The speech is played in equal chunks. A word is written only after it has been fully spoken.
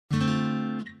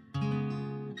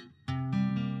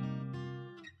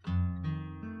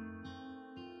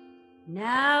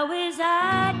Now as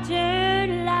I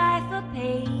turn life a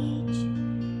page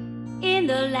in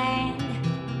the land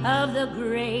of the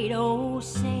great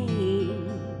Osage,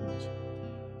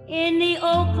 in the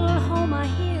Oklahoma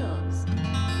hills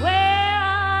where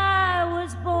I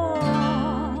was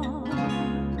born,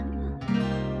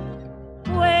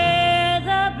 where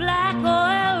the black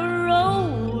oil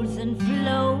rolls and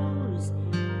flows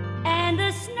and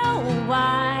the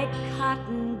snow-white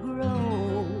cotton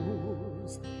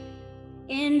grows,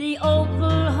 in the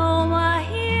Oklahoma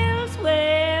hills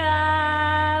where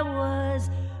I was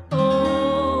born.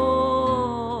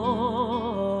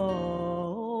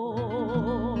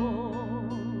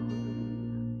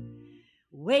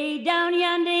 Way down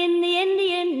yonder in the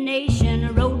Indian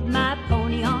Nation, rode my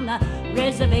pony on the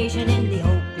reservation in the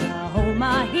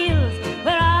Oklahoma hills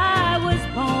where I was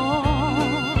born.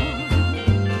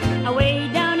 Way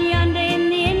down yonder in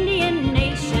the Indian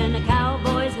Nation, a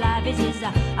cowboy's life is his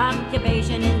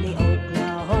occupation in the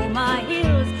Oklahoma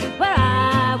hills where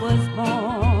I was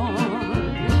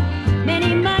born.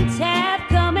 Many months have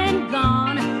come and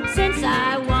gone since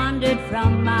I wandered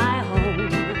from my home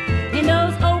in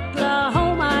those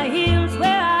Oklahoma hills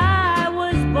where I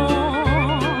was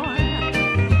born.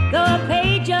 Though a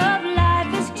page of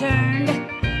life is turned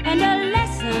and a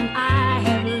lesson I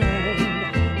have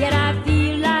learned, yet I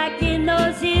feel like in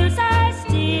those hills I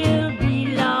still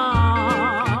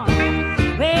belong.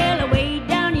 Well, way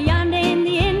down yonder in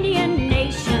the Indian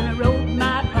Nation, I rode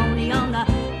my pony on the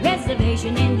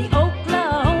reservation in the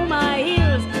Oklahoma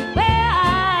hills where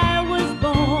I was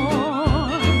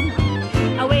born.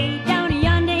 Way down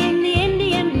yonder in the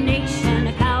Indian Nation,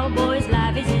 a cowboy's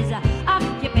life is his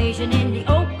occupation in the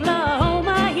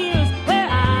Oklahoma hills where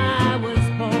I was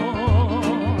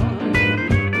born.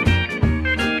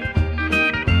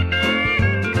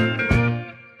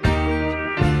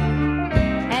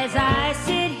 As I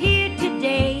sit here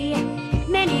today,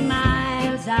 many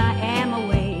miles I am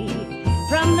away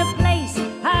from the place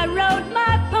I rode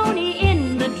my pony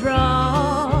in the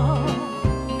draw,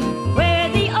 where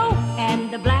the oak and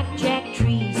the blackjack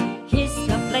trees kiss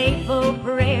the playful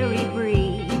prairie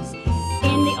breeze,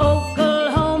 in the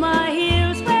Oklahoma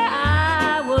hills where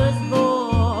I was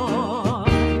born.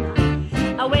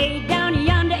 Way down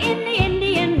yonder in the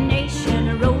Indian Nation,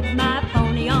 I rode my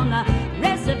pony on the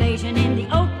reservation in the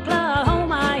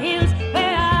Oklahoma hills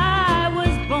where I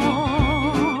was born.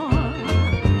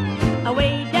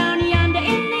 Way down yonder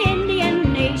in the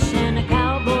Indian Nation, a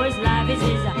cowboy's life is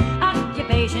his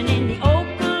occupation in the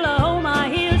Oklahoma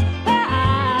hills where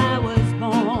I was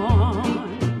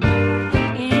born.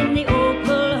 In the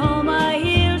Oklahoma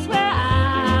hills where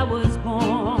I was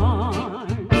born.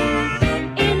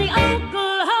 In the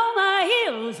Oklahoma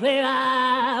hills where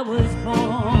I was born.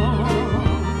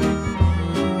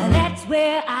 That's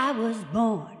where I was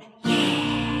born.